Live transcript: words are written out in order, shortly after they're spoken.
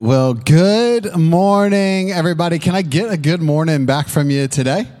Well, good morning, everybody. Can I get a good morning back from you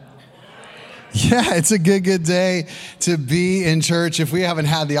today? Yeah, it's a good day to be in church. If we haven't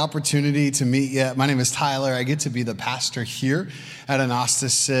had the opportunity to meet yet, my name is Tyler. I get to be the pastor here at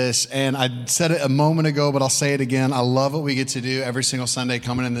Anastasis. And I said it a moment ago, but I'll say it again. I love what we get to do every single Sunday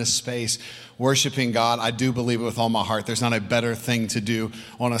coming in this space, worshiping God. I do believe it with all my heart. There's not a better thing to do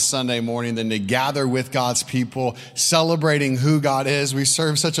on a Sunday morning than to gather with God's people, celebrating who God is. We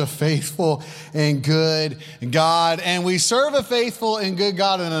serve such a faithful and good God. And we serve a faithful and good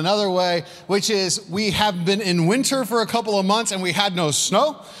God in another way, which is we have been in winter for a couple of months and we had no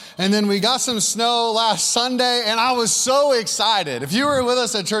snow. And then we got some snow last Sunday, and I was so excited. If you were with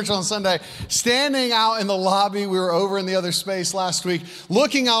us at church on Sunday, standing out in the lobby, we were over in the other space last week,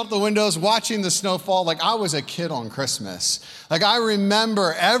 looking out the windows, watching the snow fall like I was a kid on Christmas. Like I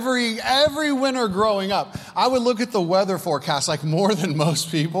remember every winter growing up, I would look at the weather forecast like more than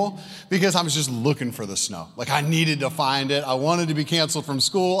most people because I was just looking for the snow. Like I needed to find it. I wanted to be canceled from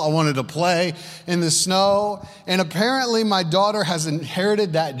school. I wanted to play in the snow. And apparently my daughter has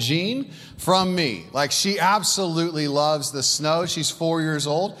inherited that gene from me. Like she absolutely loves the snow. She's 4 years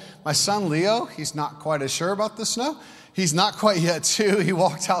old. My son Leo, he's not quite as sure about the snow. He's not quite yet too. He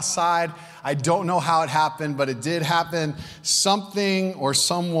walked outside. I don't know how it happened, but it did happen. Something or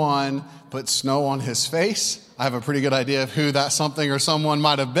someone put snow on his face. I have a pretty good idea of who that something or someone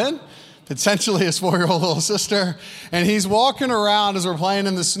might have been. Potentially his 4-year-old little sister. And he's walking around as we're playing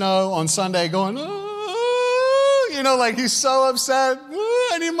in the snow on Sunday going, like he's so upset.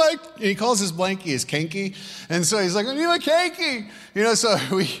 And he calls his blankie his kanky. And so he's like, I need my kanky. So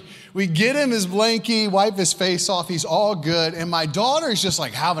we get him his blankie, wipe his face off. He's all good. And my daughter's just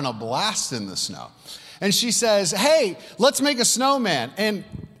like having a blast in the snow. And she says, hey, let's make a snowman. And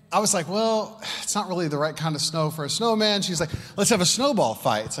I was like, well, it's not really the right kind of snow for a snowman. She's like, let's have a snowball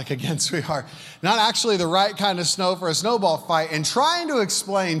fight. It's like, again, sweetheart, not actually the right kind of snow for a snowball fight. And trying to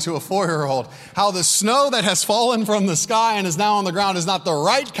explain to a 4-year-old how the snow that has fallen from the sky and is now on the ground is not the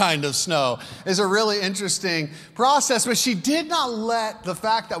right kind of snow is a really interesting process. But she did not let the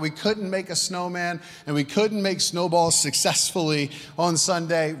fact that we couldn't make a snowman and we couldn't make snowballs successfully on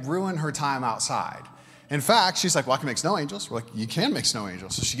Sunday ruin her time outside. In fact, she's like, well, I can make snow angels. We're like, you can make snow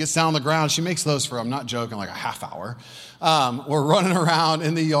angels. So she gets down on the ground. She makes those for, I'm not joking, like a half hour. We're running around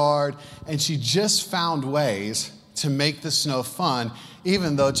in the yard, and she just found ways to make the snow fun,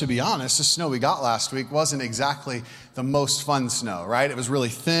 even though, to be honest, the snow we got last week wasn't exactly the most fun snow, right? It was really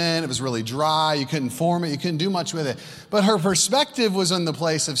thin. It was really dry. You couldn't form it. You couldn't do much with it. But her perspective was in the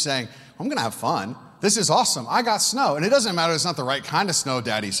place of saying, I'm going to have fun. This is awesome. I got snow. And it doesn't matter. It's not the right kind of snow,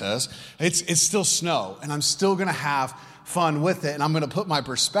 Daddy says. It's still snow. And I'm still going to have fun with it. And I'm going to put my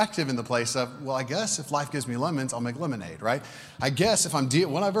perspective in the place of, well, I guess if life gives me lemons, I'll make lemonade, right? I guess if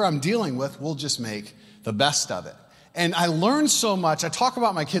whatever I'm dealing with, we'll just make the best of it. And I learned so much. I talk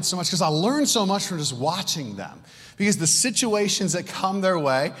about my kids so much because I learned so much from just watching them. Because the situations that come their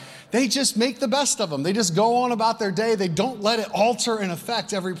way, they just make the best of them. They just go on about their day. They don't let it alter and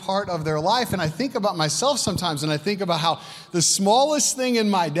affect every part of their life. And I think about myself sometimes, and I think about how the smallest thing in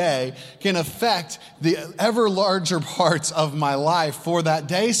my day can affect the ever larger parts of my life for that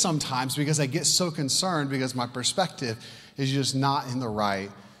day sometimes, because I get so concerned because my perspective is just not in the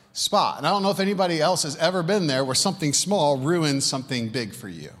right spot. And I don't know if anybody else has ever been there where something small ruins something big for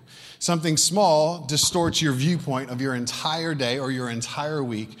you. Something small distorts your viewpoint of your entire day or your entire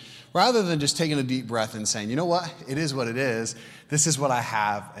week, rather than just taking a deep breath and saying, you know what? It is what it is. This is what I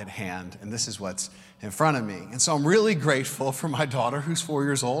have at hand, and this is what's in front of me. And so I'm really grateful for my daughter, who's 4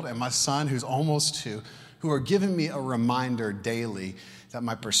 years old, and my son, who's almost 2, who are giving me a reminder daily that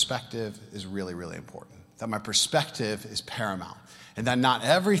my perspective is really, really important, that my perspective is paramount, and that not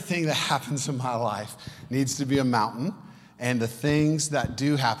everything that happens in my life needs to be a mountain. And the things that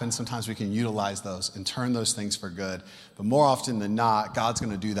do happen, sometimes we can utilize those and turn those things for good. But more often than not, God's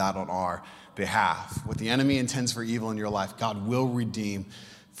going to do that on our behalf. What the enemy intends for evil in your life, God will redeem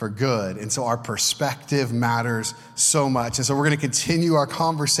for good. And so our perspective matters so much. And so we're going to continue our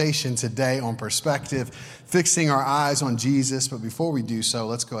conversation today on perspective, fixing our eyes on Jesus. But before we do so,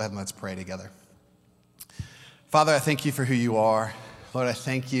 let's go ahead and let's pray together. Father, I thank you for who you are. Lord, I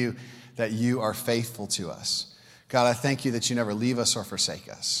thank you that you are faithful to us. God, I thank you that you never leave us or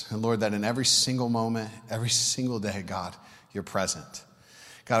forsake us. And Lord, that in every single moment, every single day, God, you're present.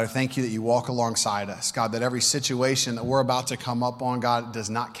 God, I thank you that you walk alongside us. God, that every situation that we're about to come up on, God, does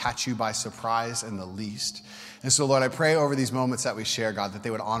not catch you by surprise in the least. And so, Lord, I pray over these moments that we share, God, that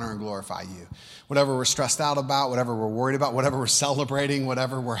they would honor and glorify you. Whatever we're stressed out about, whatever we're worried about, whatever we're celebrating,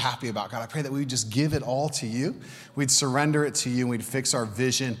 whatever we're happy about, God, I pray that we would just give it all to you. We'd surrender it to you, and we'd fix our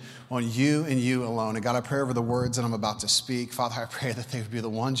vision on you and you alone. And God, I pray over the words that I'm about to speak. Father, I pray that they would be the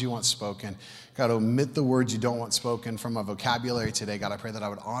ones you want spoken. God, omit the words you don't want spoken from my vocabulary today. God, I pray that I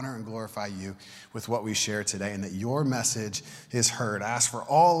would honor and glorify you with what we share today, and that your message is heard. I ask for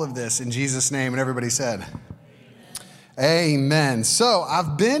all of this in Jesus' name, and everybody said, Amen. So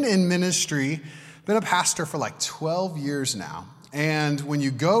I've been in ministry, been a pastor for like 12 years now. And when you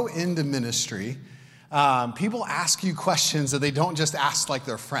go into ministry, people ask you questions that they don't just ask like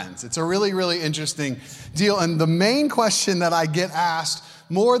their friends. It's a really, really interesting deal. And the main question that I get asked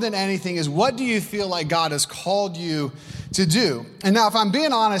more than anything is, what do you feel like God has called you to do? And now, if I'm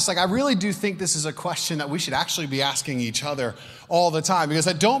being honest, I really do think this is a question that we should actually be asking each other all the time, because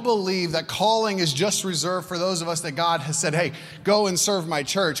I don't believe that calling is just reserved for those of us that God has said, hey, go and serve my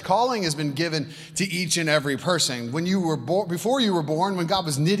church. Calling has been given to each and every person. When you were before you were born, when God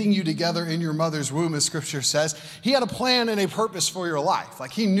was knitting you together in your mother's womb, as scripture says, he had a plan and a purpose for your life.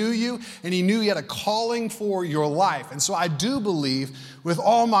 Like, he knew you, and he knew he had a calling for your life. And so I do believe with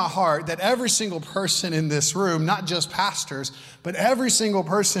all my heart that every single person in this room, not just pastors, but every single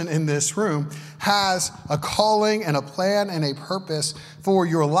person in this room has a calling and a plan and a purpose for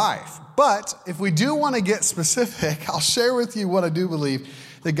your life. But if we do want to get specific, I'll share with you what I do believe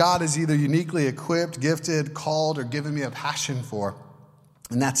that God is either uniquely equipped, gifted, called, or given me a passion for.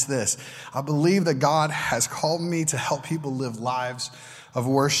 And that's this. I believe that God has called me to help people live lives of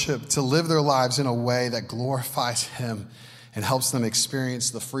worship, to live their lives in a way that glorifies him and helps them experience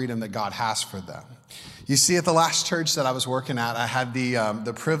the freedom that God has for them. You see, at the last church that I was working at, I had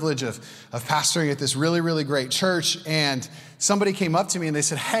the privilege of pastoring at this really, really great church. And somebody came up to me and they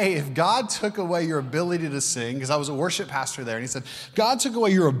said, hey, if God took away your ability to sing, because I was a worship pastor there, and he said, if God took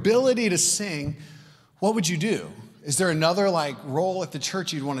away your ability to sing, what would you do? Is there another role at the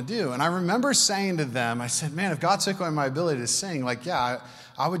church you'd want to do? And I remember saying to them, I said, man, if God took away my ability to sing,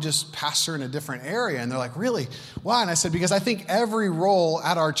 I would just pastor in a different area. And they're like, really? Why? And I said, because I think every role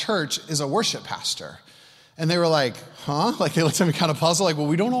at our church is a worship pastor. And they were like, huh? They looked at me kind of puzzled, well,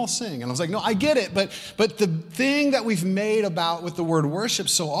 we don't all sing. And I was like, no, I get it. But the thing that we've made about with the word worship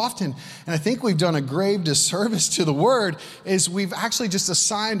so often, and I think we've done a grave disservice to the word, is we've actually just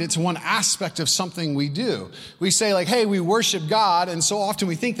assigned it to one aspect of something we do. We say hey, we worship God. And so often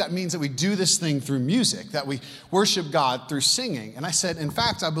we think that means that we do this thing through music, that we worship God through singing. And I said, in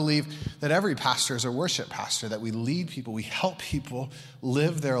fact, I believe that every pastor is a worship pastor, that we lead people, we help people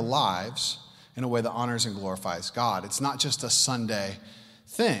live their lives in a way that honors and glorifies God. It's not just a Sunday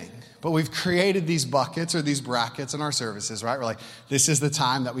thing, but we've created these buckets or these brackets in our services, right? We're like, this is the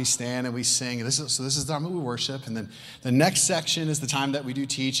time that we stand and we sing. This is the time that we worship. And then the next section is the time that we do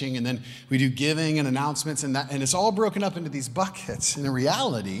teaching. And then we do giving and announcements, and it's all broken up into these buckets. And in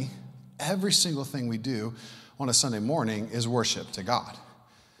reality, every single thing we do on a Sunday morning is worship to God.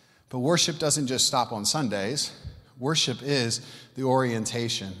 But worship doesn't just stop on Sundays. Worship is the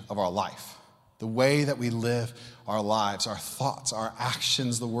orientation of our life. The way that we live our lives, our thoughts, our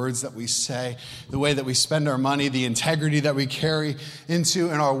actions, the words that we say, the way that we spend our money, the integrity that we carry into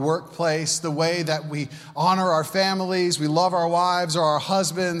in our workplace, the way that we honor our families, we love our wives or our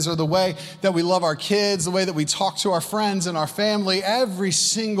husbands, or the way that we love our kids, the way that we talk to our friends and our family. Every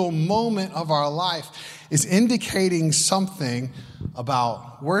single moment of our life is indicating something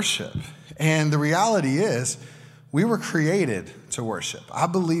about worship. And the reality is, we were created to worship. I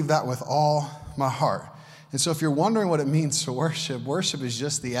believe that with all my heart. And so if you're wondering what it means to worship, worship is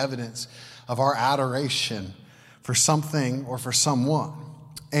just the evidence of our adoration for something or for someone.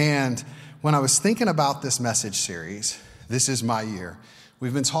 And when I was thinking about this message series, This Is My Year,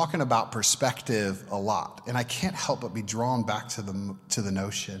 we've been talking about perspective a lot. And I can't help but be drawn back to the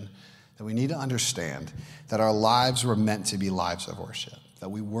notion that we need to understand that our lives were meant to be lives of worship, that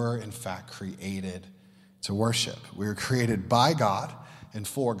we were in fact created to worship. We were created by God and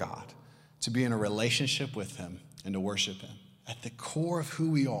for God, to be in a relationship with him and to worship him. At the core of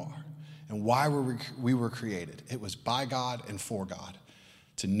who we are and why we were created, it was by God and for God,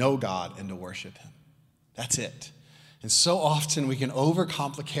 to know God and to worship him. That's it. And so often we can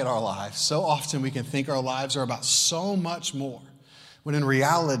overcomplicate our lives. So often we can think our lives are about so much more, when in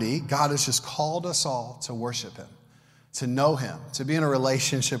reality, God has just called us all to worship him, to know him, to be in a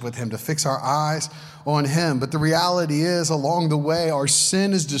relationship with him, to fix our eyes on him. But the reality is, along the way, our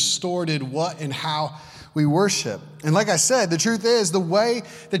sin has distorted what and how we worship. And like I said, the truth is the way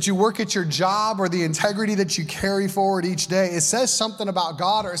that you work at your job or the integrity that you carry forward each day, it says something about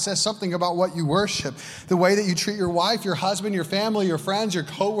God or it says something about what you worship. The way that you treat your wife, your husband, your family, your friends, your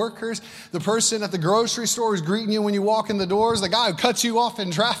coworkers, the person at the grocery store who's greeting you when you walk in the doors, the guy who cuts you off in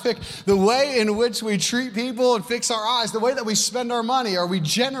traffic, the way in which we treat people and fix our eyes, the way that we spend our money. Are we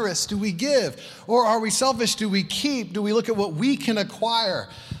generous? Do we give? Or are we selfish? Do we keep? Do we look at what we can acquire?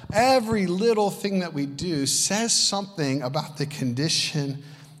 Every little thing that we do says something about the condition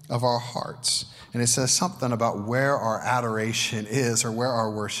of our hearts. And it says something about where our adoration is or where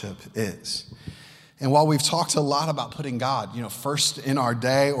our worship is. And while we've talked a lot about putting God, first in our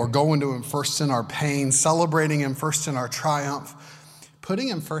day or going to him first in our pain, celebrating him first in our triumph, putting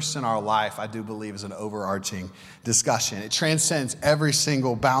him first in our life, I do believe, is an overarching discussion. It transcends every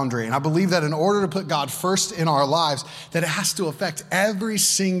single boundary. And I believe that in order to put God first in our lives, that it has to affect every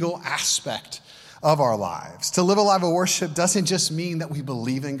single aspect of our lives. To live a life of worship doesn't just mean that we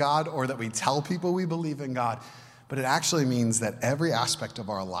believe in God or that we tell people we believe in God, but it actually means that every aspect of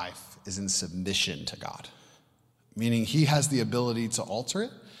our life is in submission to God, meaning he has the ability to alter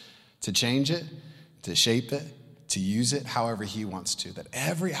it, to change it, to shape it, to use it however he wants to, that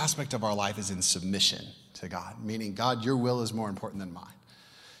every aspect of our life is in submission to God, meaning, God, your will is more important than mine.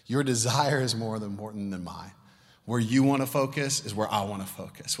 Your desire is more important than mine. Where you want to focus is where I want to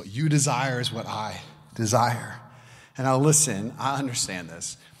focus. What you desire is what I desire. And now listen, I understand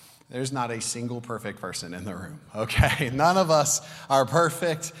this. There's not a single perfect person in the room, okay? None of us are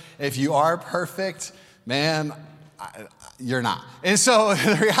perfect. If you are perfect, man, you're not. And so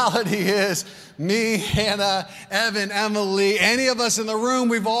the reality is, me, Hannah, Evan, Emily, any of us in the room,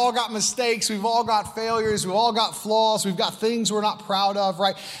 we've all got mistakes, we've all got failures, we've all got flaws, we've got things we're not proud of,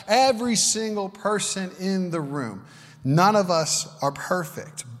 right? Every single person in the room. None of us are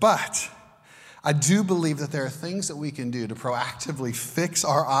perfect, but I do believe that there are things that we can do to proactively fix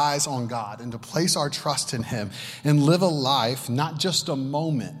our eyes on God and to place our trust in him and live a life, not just a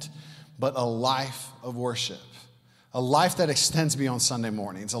moment, but a life of worship. A life that extends beyond Sunday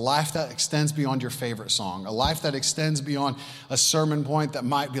mornings, a life that extends beyond your favorite song, a life that extends beyond a sermon point that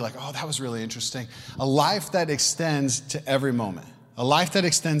might be like, oh, that was really interesting. A life that extends to every moment, a life that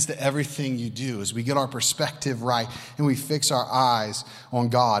extends to everything you do as we get our perspective right and we fix our eyes on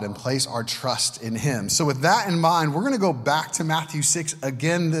God and place our trust in him. So with that in mind, we're going to go back to Matthew 6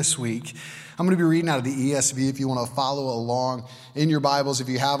 again this week. I'm going to be reading out of the ESV if you want to follow along in your Bibles, if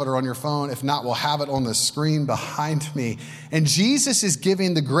you have it, or on your phone. If not, we'll have it on the screen behind me. And Jesus is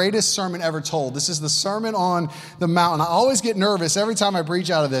giving the greatest sermon ever told. This is the Sermon on the Mount. I always get nervous every time I preach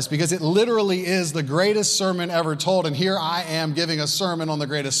out of this because it literally is the greatest sermon ever told. And here I am giving a sermon on the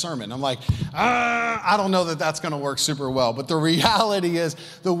greatest sermon. I'm like, I don't know that that's going to work super well. But the reality is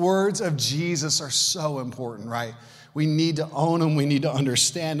the words of Jesus are so important, right? We need to own them. We need to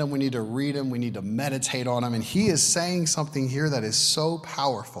understand them. We need to read them. We need to meditate on them. And he is saying something here that is so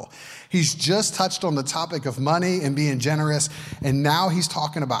powerful. He's just touched on the topic of money and being generous. And now he's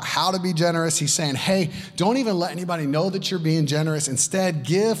talking about how to be generous. He's saying, hey, don't even let anybody know that you're being generous. Instead,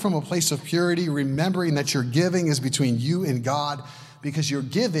 give from a place of purity, remembering that your giving is between you and God, because your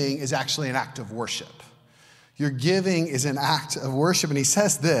giving is actually an act of worship. Your giving is an act of worship. And he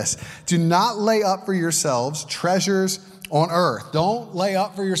says this, do not lay up for yourselves treasures on earth. Don't lay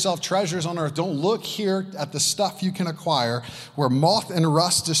up for yourself treasures on earth. Don't look here at the stuff you can acquire where moth and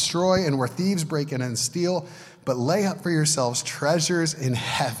rust destroy and where thieves break in and steal, but lay up for yourselves treasures in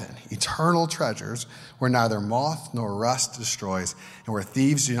heaven, eternal treasures where neither moth nor rust destroys and where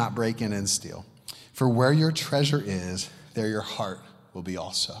thieves do not break in and steal. For where your treasure is, there your heart will be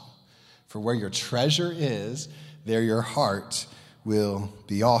also. For where your treasure is, there your heart will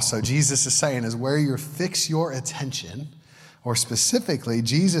be also. Jesus is saying is where you fix your attention, or specifically,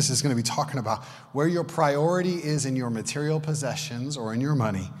 Jesus is going to be talking about where your priority is in your material possessions or in your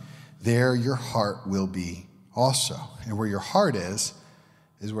money, there your heart will be also. And where your heart is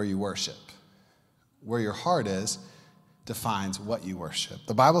where you worship. Where your heart is defines what you worship.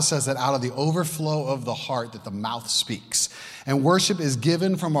 The Bible says that out of the overflow of the heart that the mouth speaks. And worship is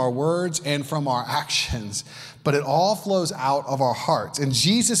given from our words and from our actions, but it all flows out of our hearts. And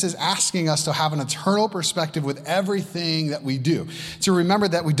Jesus is asking us to have an eternal perspective with everything that we do. To remember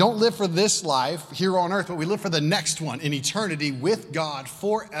that we don't live for this life here on earth, but we live for the next one in eternity with God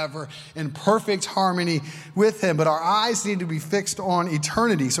forever in perfect harmony with him. But our eyes need to be fixed on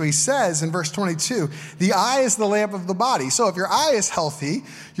eternity. So he says in verse 22, the eye is the lamp of the body. So if your eye is healthy,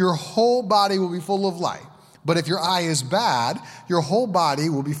 your whole body will be full of light. But if your eye is bad, your whole body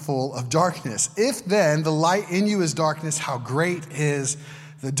will be full of darkness. If then the light in you is darkness, how great is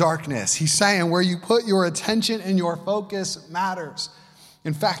the darkness. He's saying where you put your attention and your focus matters.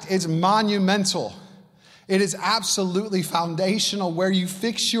 In fact, it's monumental. It is absolutely foundational. Where you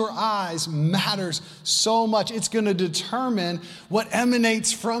fix your eyes matters so much. It's going to determine what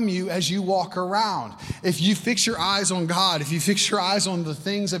emanates from you as you walk around. If you fix your eyes on God, if you fix your eyes on the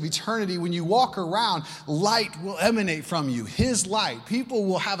things of eternity, when you walk around, light will emanate from you. His light. People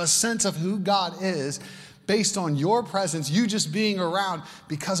will have a sense of who God is based on your presence, you just being around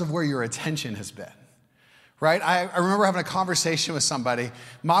because of where your attention has been. Right? I remember having a conversation with somebody.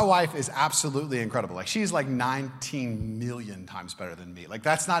 My wife is absolutely incredible. Like, she's like 19 million times better than me. Like,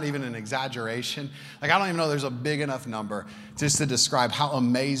 that's not even an exaggeration. Like, I don't even know there's a big enough number just to describe how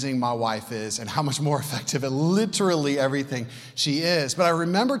amazing my wife is and how much more effective at literally everything she is. But I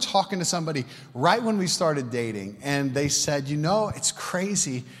remember talking to somebody right when we started dating, and they said, you know, it's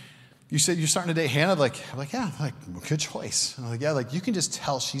crazy. You said you're starting to date Hannah? I'm like, yeah, like, good choice. I'm like, yeah, like, you can just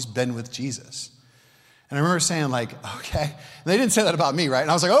tell she's been with Jesus. And I remember saying, like, okay. And they didn't say that about me, right?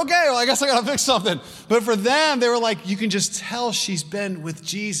 And I was like, okay, well, I guess I got to fix something. But for them, they were like, you can just tell she's been with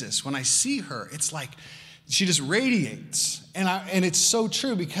Jesus. When I see her, it's like she just radiates. And it's so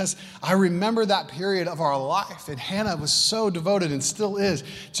true, because I remember that period of our life. And Hannah was so devoted, and still is,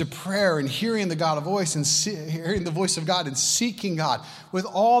 to prayer and hearing the God of voice and hearing the voice of God and seeking God with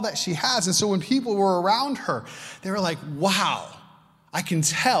all that she has. And so when people were around her, they were like, wow, I can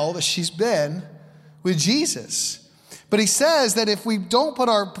tell that she's been with Jesus. But he says that if we don't put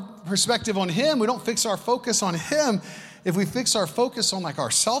our perspective on him, we don't fix our focus on him, if we fix our focus on like our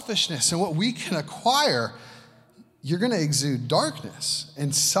selfishness and what we can acquire, you're going to exude darkness,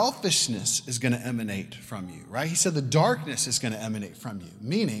 and selfishness is going to emanate from you, right? He said the darkness is going to emanate from you,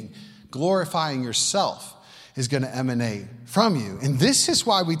 meaning glorifying yourself is going to emanate from you. And this is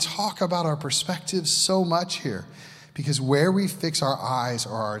why we talk about our perspective so much here, because where we fix our eyes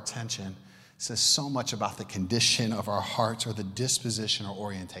or our attention says so much about the condition of our hearts or the disposition or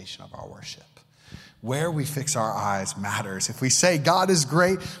orientation of our worship. Where we fix our eyes matters. If we say God is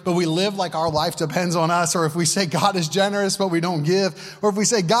great, but we live like our life depends on us, or if we say God is generous, but we don't give, or if we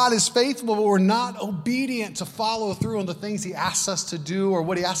say God is faithful, but we're not obedient to follow through on the things he asks us to do or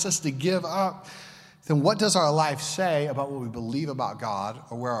what he asks us to give up, then what does our life say about what we believe about God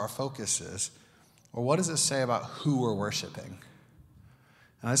or where our focus is? Or what does it say about who we're worshiping?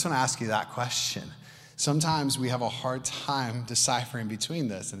 And I just want to ask you that question. Sometimes we have a hard time deciphering between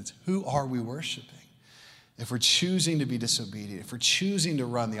this, and it's who are we worshiping? If we're choosing to be disobedient, if we're choosing to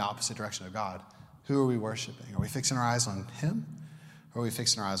run the opposite direction of God, who are we worshiping? Are we fixing our eyes on him, or are we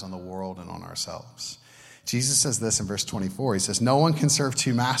fixing our eyes on the world and on ourselves? Jesus says this in verse 24. He says, no one can serve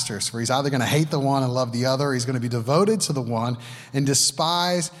two masters, for he's either going to hate the one and love the other, or he's going to be devoted to the one and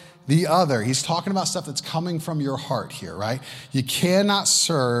despise the other. He's talking about stuff that's coming from your heart here, right? You cannot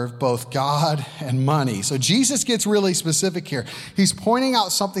serve both God and money. So Jesus gets really specific here. He's pointing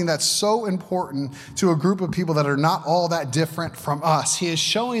out something that's so important to a group of people that are not all that different from us. He is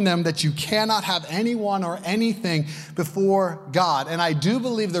showing them that you cannot have anyone or anything before God. And I do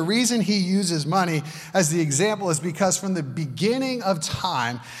believe the reason he uses money as the example is because from the beginning of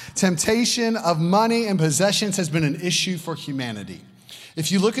time, temptation of money and possessions has been an issue for humanity. If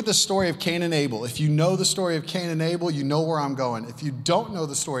you look at the story of Cain and Abel, if you know the story of Cain and Abel, you know where I'm going. If you don't know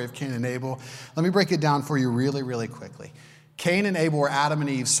the story of Cain and Abel, let me break it down for you really, really quickly. Cain and Abel were Adam and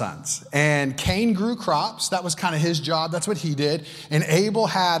Eve's sons. And Cain grew crops. That was kind of his job. That's what he did. And Abel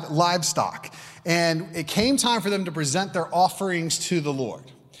had livestock. And it came time for them to present their offerings to the Lord.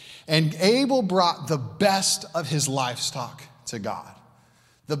 And Abel brought the best of his livestock to God.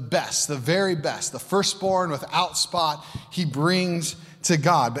 The best, the very best, the firstborn without spot, he brings to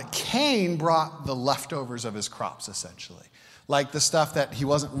God. But Cain brought the leftovers of his crops, essentially. Like the stuff that he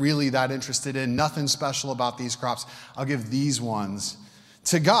wasn't really that interested in, nothing special about these crops. I'll give these ones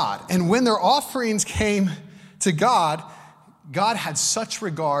to God. And when their offerings came to God, God had such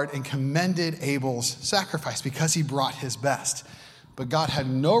regard and commended Abel's sacrifice because he brought his best. But God had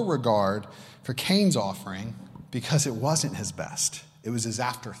no regard for Cain's offering because it wasn't his best. It was his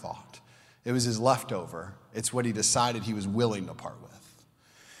afterthought. It was his leftover. It's what he decided he was willing to part with,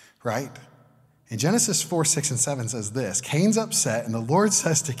 right? And Genesis 4, 6, and 7 says this, Cain's upset, and the Lord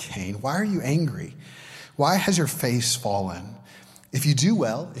says to Cain, why are you angry? Why has your face fallen? If you do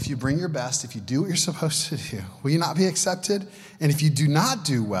well, if you bring your best, if you do what you're supposed to do, will you not be accepted? And if you do not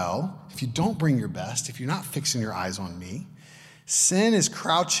do well, if you don't bring your best, if you're not fixing your eyes on me, sin is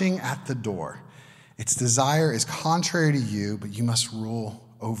crouching at the door. Its desire is contrary to you, but you must rule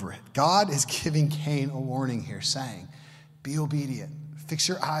over it. God is giving Cain a warning here, saying, be obedient, fix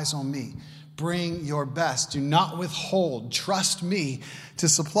your eyes on me, Bring your best. Do not withhold. Trust me to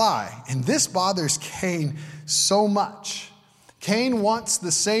supply. And this bothers Cain so much. Cain wants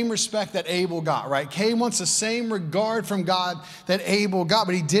the same respect that Abel got, right? Cain wants the same regard from God that Abel got,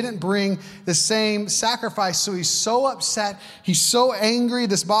 but he didn't bring the same sacrifice. So he's so upset. He's so angry.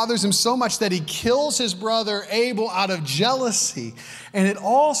 This bothers him so much that he kills his brother Abel out of jealousy. And it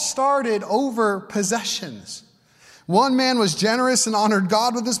all started over possessions. One man was generous and honored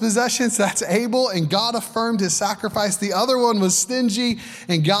God with his possessions. That's Abel, and God affirmed his sacrifice. The other one was stingy,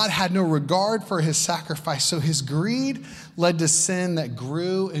 and God had no regard for his sacrifice. So his greed led to sin that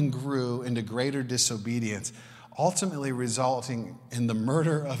grew and grew into greater disobedience, ultimately resulting in the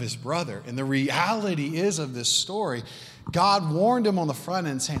murder of his brother. And the reality is of this story, God warned him on the front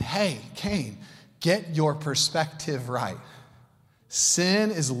end saying, hey, Cain, get your perspective right.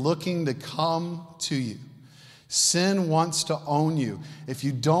 Sin is looking to come to you. Sin wants to own you. If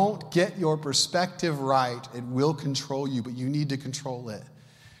you don't get your perspective right, it will control you, but you need to control it.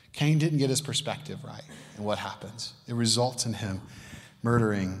 Cain didn't get his perspective right. And what happens? It results in him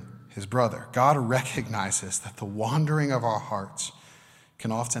murdering his brother. God recognizes that the wandering of our hearts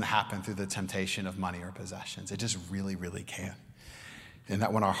can often happen through the temptation of money or possessions. It just really, really can. And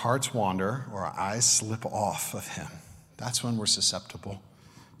that when our hearts wander or our eyes slip off of him, that's when we're susceptible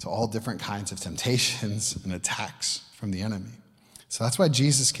to all different kinds of temptations and attacks from the enemy. So that's why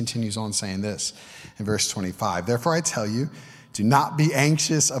Jesus continues on saying this in verse 25. Therefore I tell you, do not be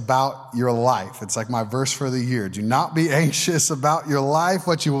anxious about your life. It's like my verse for the year. Do not be anxious about your life,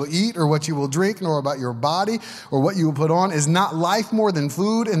 what you will eat or what you will drink, nor about your body or what you will put on. Is not life more than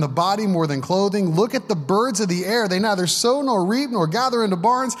food and the body more than clothing? Look at the birds of the air. They neither sow nor reap nor gather into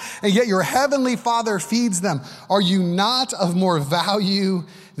barns, and yet your heavenly Father feeds them. Are you not of more value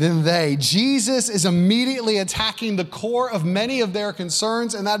than they? Jesus is immediately attacking the core of many of their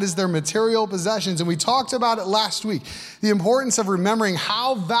concerns, and that is their material possessions. And we talked about it last week, the importance of remembering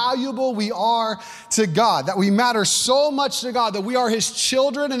how valuable we are to God, that we matter so much to God, that we are his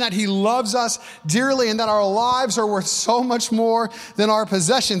children and that he loves us dearly, and that our lives are worth so much more than our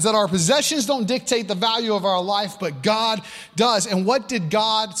possessions, that our possessions don't dictate the value of our life, but God does. And what did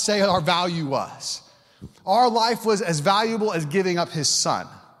God say our value was? Our life was as valuable as giving up his son.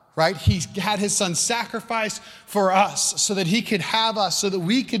 Right? He had his son sacrificed for us so that he could have us, so that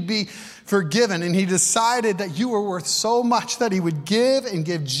we could be forgiven. And he decided that you were worth so much that he would give and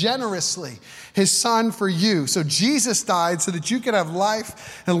give generously his son for you. So Jesus died so that you could have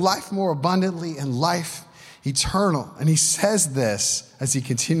life and life more abundantly and life eternal. And he says this as he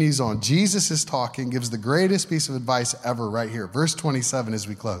continues on. Jesus is talking, gives the greatest piece of advice ever right here. Verse 27 as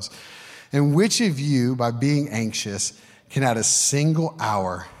we close. And which of you, by being anxious, can add a single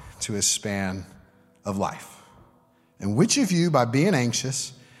hour to a span of life? And which of you, by being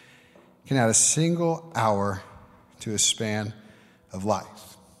anxious, can add a single hour to a span of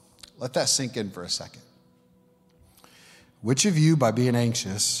life? Let that sink in for a second. Which of you, by being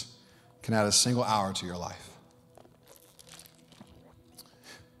anxious, can add a single hour to your life?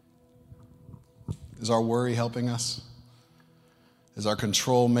 Is our worry helping us? Is our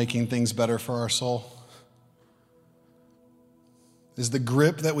control making things better for our soul? Is the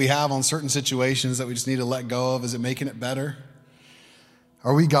grip that we have on certain situations that we just need to let go of, is it making it better?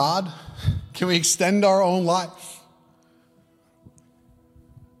 Are we God? Can we extend our own life?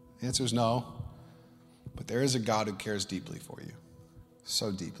 The answer is no. But there is a God who cares deeply for you.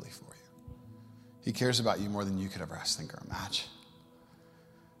 So deeply for you. He cares about you more than you could ever ask, think, or imagine.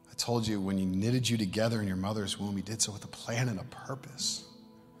 I told you when he knitted you together in your mother's womb, he did so with a plan and a purpose.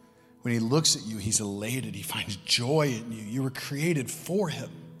 When he looks at you, he's elated. He finds joy in you. You were created for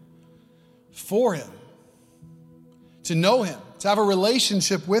him. For him. To know him. To have a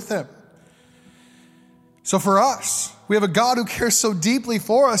relationship with him. So for us, we have a God who cares so deeply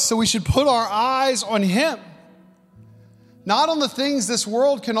for us, so we should put our eyes on him. Not on the things this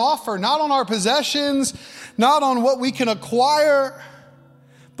world can offer. Not on our possessions. Not on what we can acquire.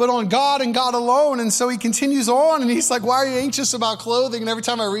 But on God and God alone. And so he continues on and he's like, why are you anxious about clothing? And every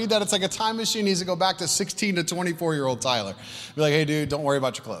time I read that, it's like a time machine needs to go back to 16 to 24-year-old Tyler. Be like, hey dude, don't worry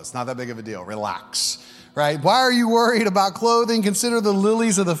about your clothes. Not that big of a deal. Relax. Right? Why are you worried about clothing? Consider the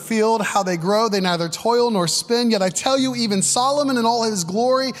lilies of the field, how they grow. They neither toil nor spin. Yet I tell you, even Solomon in all his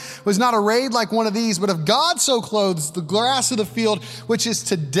glory was not arrayed like one of these. But if God so clothes the grass of the field, which is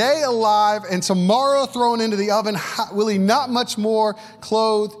today alive and tomorrow thrown into the oven, will he not much more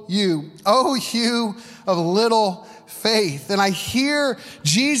clothe you? O you of little faith. And I hear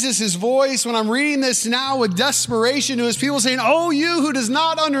Jesus' voice when I'm reading this now with desperation to his people saying, oh, you who does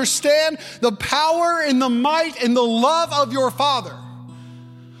not understand the power and the might and the love of your Father.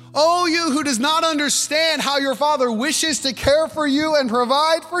 Oh, you who does not understand how your Father wishes to care for you and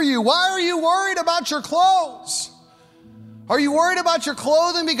provide for you. Why are you worried about your clothes? Are you worried about your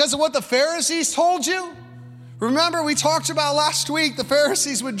clothing because of what the Pharisees told you? Remember, we talked about last week, the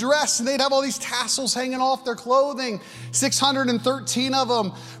Pharisees would dress and they'd have all these tassels hanging off their clothing, 613 of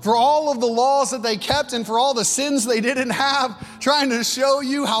them, for all of the laws that they kept and for all the sins they didn't have, trying to show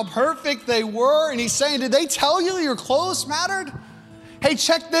you how perfect they were. And he's saying, did they tell you your clothes mattered? Hey,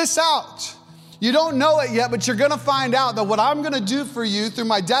 check this out. You don't know it yet, but you're going to find out that what I'm going to do for you through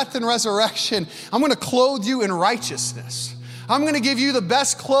my death and resurrection, I'm going to clothe you in righteousness. I'm going to give you the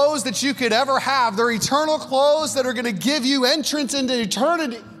best clothes that you could ever have. They're eternal clothes that are going to give you entrance into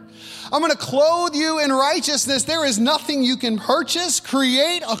eternity. I'm going to clothe you in righteousness. There is nothing you can purchase,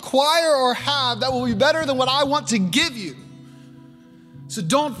 create, acquire, or have that will be better than what I want to give you. So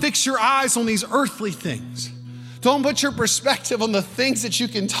don't fix your eyes on these earthly things. Don't put your perspective on the things that you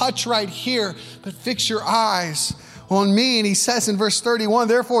can touch right here, but fix your eyes on me. And he says in verse 31,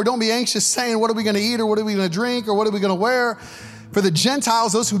 therefore, don't be anxious saying, what are we going to eat, or what are we going to drink, or what are we going to wear? For the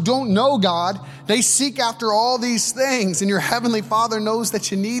Gentiles, those who don't know God, they seek after all these things, and your heavenly Father knows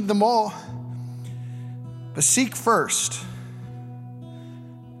that you need them all. But seek first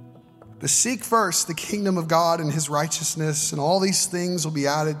the kingdom of God and his righteousness, and all these things will be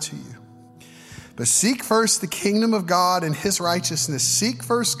added to you. But seek first the kingdom of God and his righteousness. Seek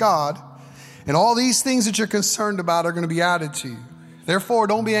first God, and all these things that you're concerned about are going to be added to you. Therefore,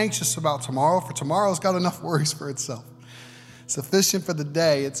 don't be anxious about tomorrow, for tomorrow's got enough worries for itself. Sufficient for the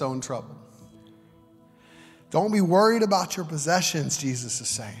day its own trouble. Don't be worried about your possessions, Jesus is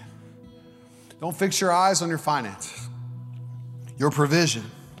saying. Don't fix your eyes on your finances, your provision,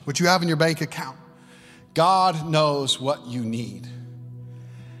 what you have in your bank account. God knows what you need,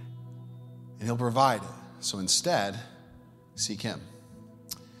 and he'll provide it. So instead, seek him.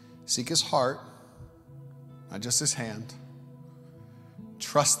 Seek his heart, not just his hand.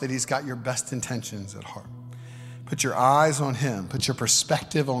 Trust that he's got your best intentions at heart. Put your eyes on him. Put your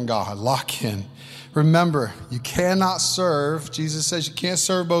perspective on God. Lock in. Remember, you cannot serve. Jesus says you can't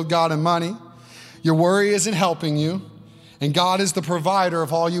serve both God and money. Your worry isn't helping you. And God is the provider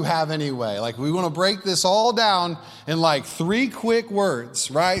of all you have anyway. Like, we want to break this all down in like 3 quick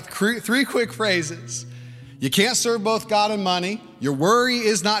words, right? 3 quick phrases. You can't serve both God and money. Your worry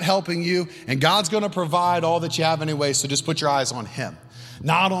is not helping you. And God's going to provide all that you have anyway. So just put your eyes on him,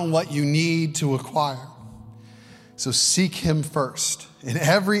 not on what you need to acquire. So seek him first. In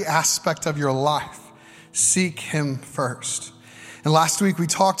every aspect of your life, seek him first. And last week we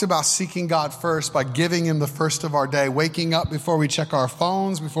talked about seeking God first by giving him the first of our day, waking up before we check our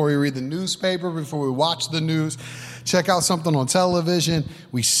phones, before we read the newspaper, before we watch the news, check out something on television.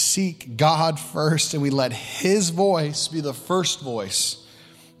 We seek God first, and we let his voice be the first voice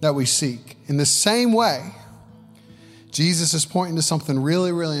that we seek. In the same way, Jesus is pointing to something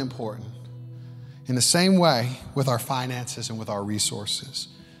really, really important. In the same way, with our finances and with our resources,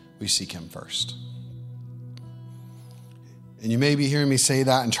 we seek him first. And you may be hearing me say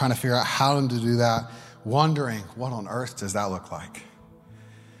that and trying to figure out how to do that, wondering, what on earth does that look like?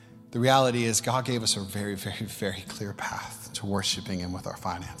 The reality is God gave us a very, very, very clear path to worshiping him with our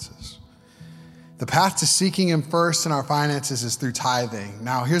finances. The path to seeking him first in our finances is through tithing.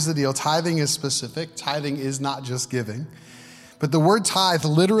 Now, here's the deal. Tithing is specific. Tithing is not just giving. But the word tithe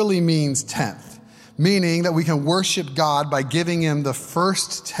literally means tenth, meaning that we can worship God by giving him the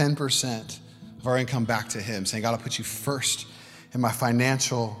first 10% of our income back to him, saying, God, I'll put you first in my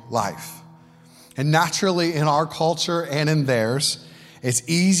financial life. And naturally, in our culture and in theirs, it's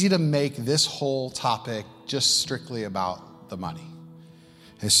easy to make this whole topic just strictly about the money.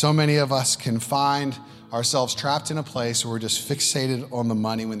 And so many of us can find ourselves trapped in a place where we're just fixated on the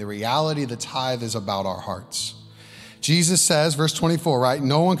money, when the reality of the tithe is about our hearts. Jesus says, verse 24, right?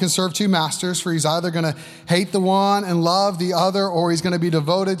 No one can serve 2 masters, for he's either going to hate the one and love the other, or he's going to be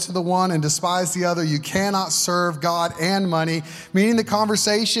devoted to the one and despise the other. You cannot serve God and money, meaning the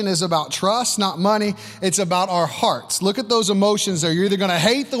conversation is about trust, not money. It's about our hearts. Look at those emotions there. You're either going to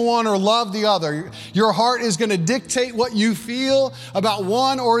hate the one or love the other. Your heart is going to dictate what you feel about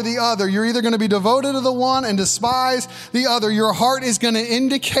one or the other. You're either going to be devoted to the one and despise the other. Your heart is going to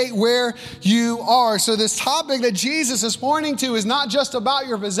indicate where you are. So this topic that Jesus is pointing to is not just about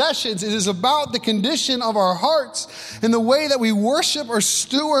your possessions. It is about the condition of our hearts. And the way that we worship or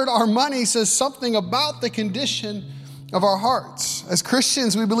steward our money says something about the condition of our hearts. As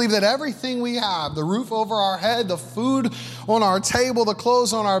Christians, we believe that everything we have, the roof over our head, the food on our table, the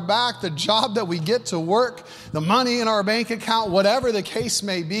clothes on our back, the job that we get to work, the money in our bank account, whatever the case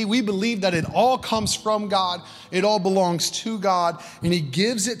may be, we believe that it all comes from God, it all belongs to God, and He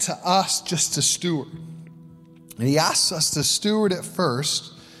gives it to us just to steward. And He asks us to steward it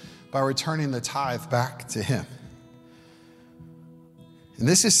first by returning the tithe back to Him. And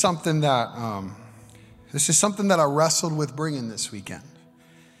this is something that I wrestled with bringing this weekend.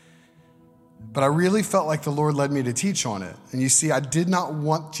 But I really felt like the Lord led me to teach on it. And you see, I did not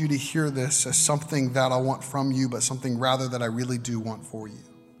want you to hear this as something that I want from you, but something rather that I really do want for you.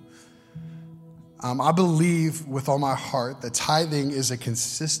 I believe with all my heart that tithing is a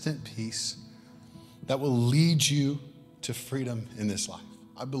consistent piece that will lead you to freedom in this life.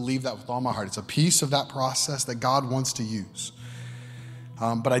 I believe that with all my heart. It's a piece of that process that God wants to use.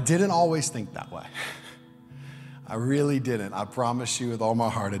 But I didn't always think that way. I really didn't. I promise you with all my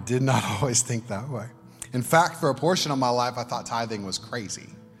heart, I did not always think that way. In fact, for a portion of my life, I thought tithing was crazy.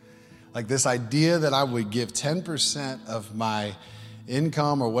 Like this idea that I would give 10% of my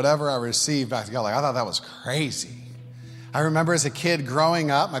income or whatever I received back to God, like I thought that was crazy. I remember as a kid growing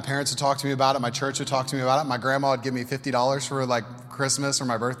up, my parents would talk to me about it, my church would talk to me about it, my grandma would give me $50 for like Christmas or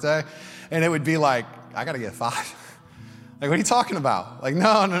my birthday, and it would be like, I gotta get $5. Like, what are you talking about? Like,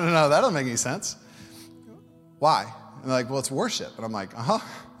 no, that doesn't make any sense. Why? And they're like, well, it's worship. And I'm like,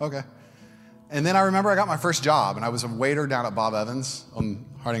 okay. And then I remember I got my first job, and I was a waiter down at Bob Evans on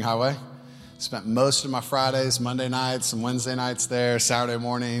Harding Highway. Spent most of my Fridays, Monday nights, and Wednesday nights there, Saturday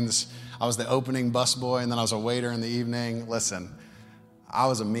mornings. I was the opening busboy, and then I was a waiter in the evening. Listen, I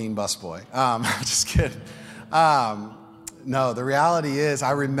was a mean busboy. Just kidding. No, the reality is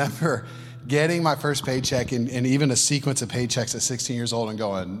I remember getting my first paycheck and even a sequence of paychecks at 16 years old and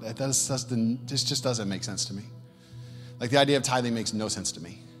going, this just doesn't make sense to me. Like the idea of tithing makes no sense to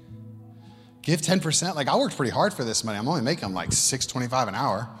me. Give 10%. Like I worked pretty hard for this money. I'm only making like $6.25 an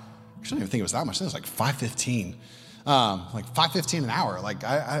hour. I shouldn't even think it was that much. It was like $5.15. Like $5.15 an hour. Like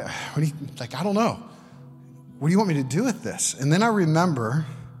I don't know. What do you want me to do with this? And then I remember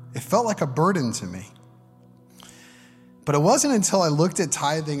it felt like a burden to me. But it wasn't until I looked at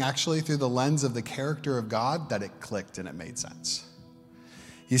tithing actually through the lens of the character of God that it clicked and it made sense.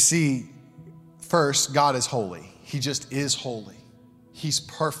 You see, first, God is holy. He just is holy. He's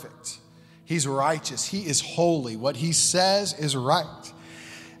perfect. He's righteous. He is holy. What He says is right.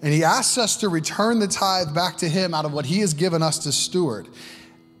 And He asks us to return the tithe back to Him out of what He has given us to steward.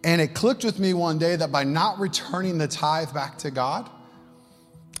 And it clicked with me one day that by not returning the tithe back to God,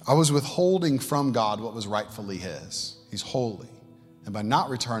 I was withholding from God what was rightfully His. He's holy. And by not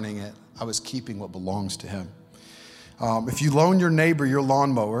returning it, I was keeping what belongs to Him. If you loan your neighbor your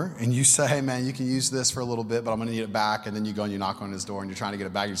lawnmower and you say, hey man, you can use this for a little bit, but I'm gonna need it back. And then you go and you knock on his door and you're trying to get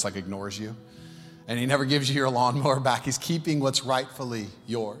it back. He just like ignores you. And he never gives you your lawnmower back. He's keeping what's rightfully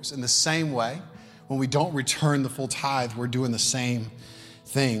yours. In the same way, when we don't return the full tithe, we're doing the same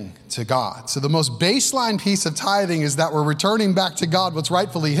thing to God. So the most baseline piece of tithing is that we're returning back to God what's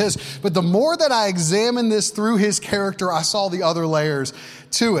rightfully His. But the more that I examined this through His character, I saw the other layers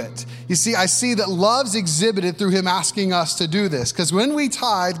to it. You see, I see that love's exhibited through Him asking us to do this. Because when we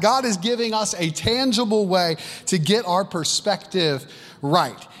tithe, God is giving us a tangible way to get our perspective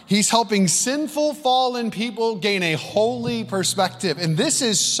right. He's helping sinful, fallen people gain a holy perspective. And this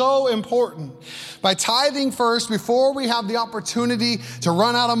is so important. By tithing first, before we have the opportunity to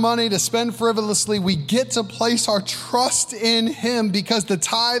run out of money, to spend frivolously, we get to place our trust in Him, because the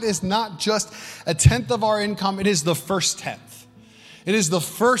tithe is not just a tenth of our income. It is the first tenth. It is the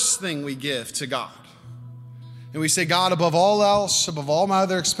first thing we give to God. And we say, God, above all else, above all my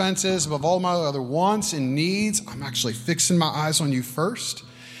other expenses, above all my other wants and needs, I'm actually fixing my eyes on you first.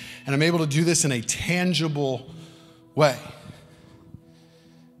 And I'm able to do this in a tangible way.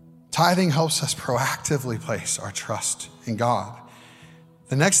 Tithing helps us proactively place our trust in God.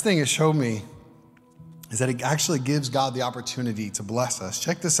 The next thing it showed me is that it actually gives God the opportunity to bless us.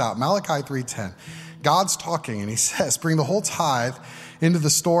 Check this out, Malachi 3:10. God's talking and He says, bring the whole tithe into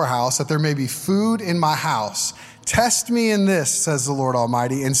the storehouse that there may be food in my house. Test me in this, says the Lord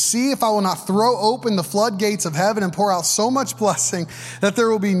Almighty, and see if I will not throw open the floodgates of heaven and pour out so much blessing that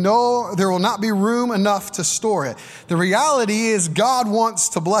there will not be room enough to store it. The reality is God wants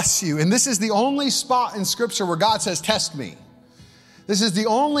to bless you. And this is the only spot in Scripture where God says, test me. This is the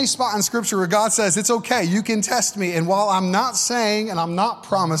only spot in Scripture where God says, it's okay, you can test me. And while I'm not saying and I'm not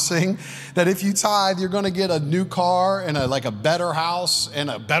promising that if you tithe, you're going to get a new car and a better house and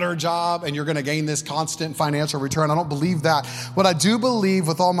a better job and you're going to gain this constant financial return, I don't believe that. What I do believe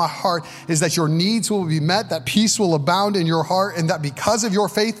with all my heart is that your needs will be met, that peace will abound in your heart, and that because of your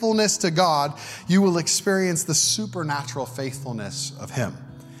faithfulness to God, you will experience the supernatural faithfulness of Him.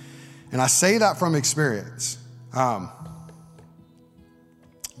 And I say that from experience.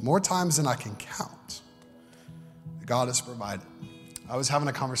 More times than I can count, God has provided. I was having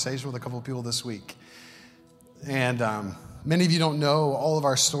a conversation with a couple of people this week. And many of you don't know all of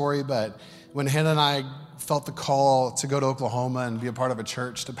our story, but when Hannah and I felt the call to go to Oklahoma and be a part of a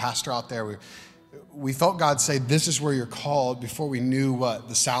church, to pastor out there, we felt God say, this is where you're called, before we knew what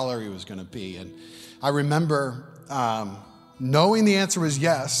the salary was going to be. And I remember knowing the answer was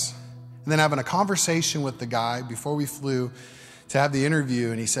yes, and then having a conversation with the guy before we flew to have the interview,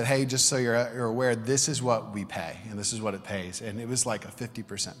 and he said, hey, just so you're aware, this is what we pay, and this is what it pays. And it was like a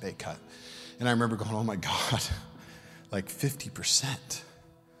 50% pay cut. And I remember going, oh my God, like 50%.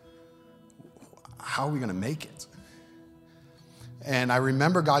 How are we going to make it? And I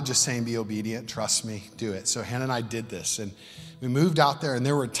remember God just saying, be obedient, trust me, do it. So Hannah and I did this, and we moved out there, and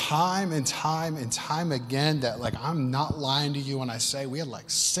there were time and time and time again that, like, I'm not lying to you when I say we had like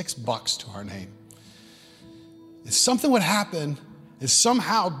 $6 to our name. If something would happen, and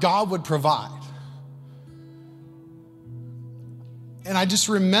somehow God would provide. And I just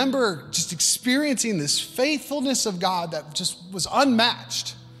remember just experiencing this faithfulness of God that just was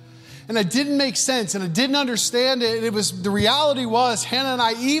unmatched. And it didn't make sense, and I didn't understand it. The reality was, Hannah and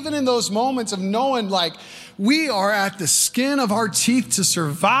I, even in those moments of knowing, like, we are at the skin of our teeth to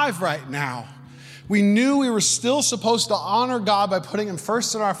survive right now, we knew we were still supposed to honor God by putting Him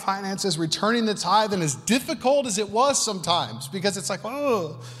first in our finances, returning the tithe, and as difficult as it was sometimes, because it's like,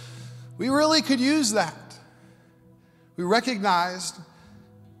 oh, we really could use that. We recognized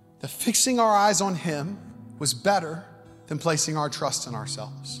that fixing our eyes on Him was better than placing our trust in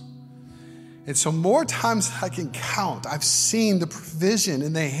ourselves. And so more times than I can count, I've seen the provision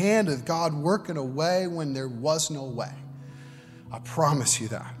in the hand of God work in a way when there was no way. I promise you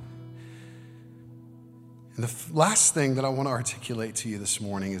that. And the last thing that I want to articulate to you this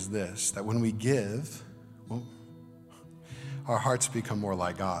morning is this, that when we give, well, our hearts become more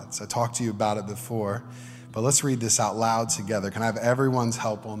like God's. I talked to you about it before, but let's read this out loud together. Can I have everyone's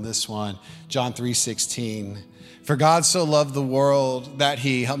help on this one? John 3:16. For God so loved the world that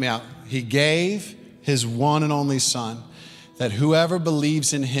He, help me out, He gave His one and only Son, that whoever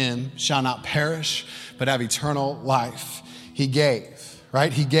believes in Him shall not perish, but have eternal life. He gave.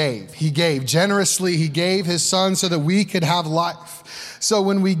 Right? He gave generously. He gave His Son so that we could have life. So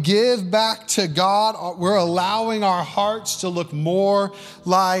when we give back to God, we're allowing our hearts to look more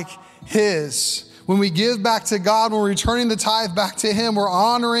like His. When we give back to God, when we're returning the tithe back to Him, we're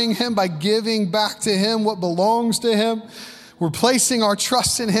honoring Him by giving back to Him what belongs to Him. We're placing our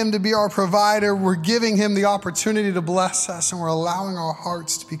trust in Him to be our provider. We're giving Him the opportunity to bless us, and we're allowing our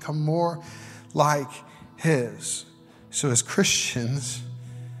hearts to become more like His. So as Christians,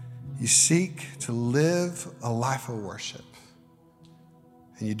 you seek to live a life of worship.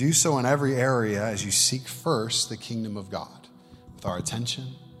 And you do so in every area as you seek first the kingdom of God, with our attention,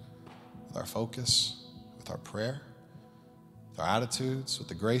 with our focus, with our prayer, with our attitudes, with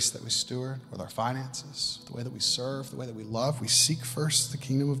the grace that we steward, with our finances, with the way that we serve, the way that we love. We seek first the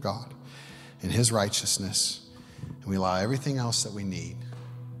kingdom of God and His righteousness, and we allow everything else that we need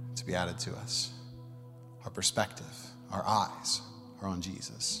to be added to us. Our perspective, our eyes are on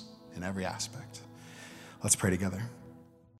Jesus in every aspect. Let's pray together.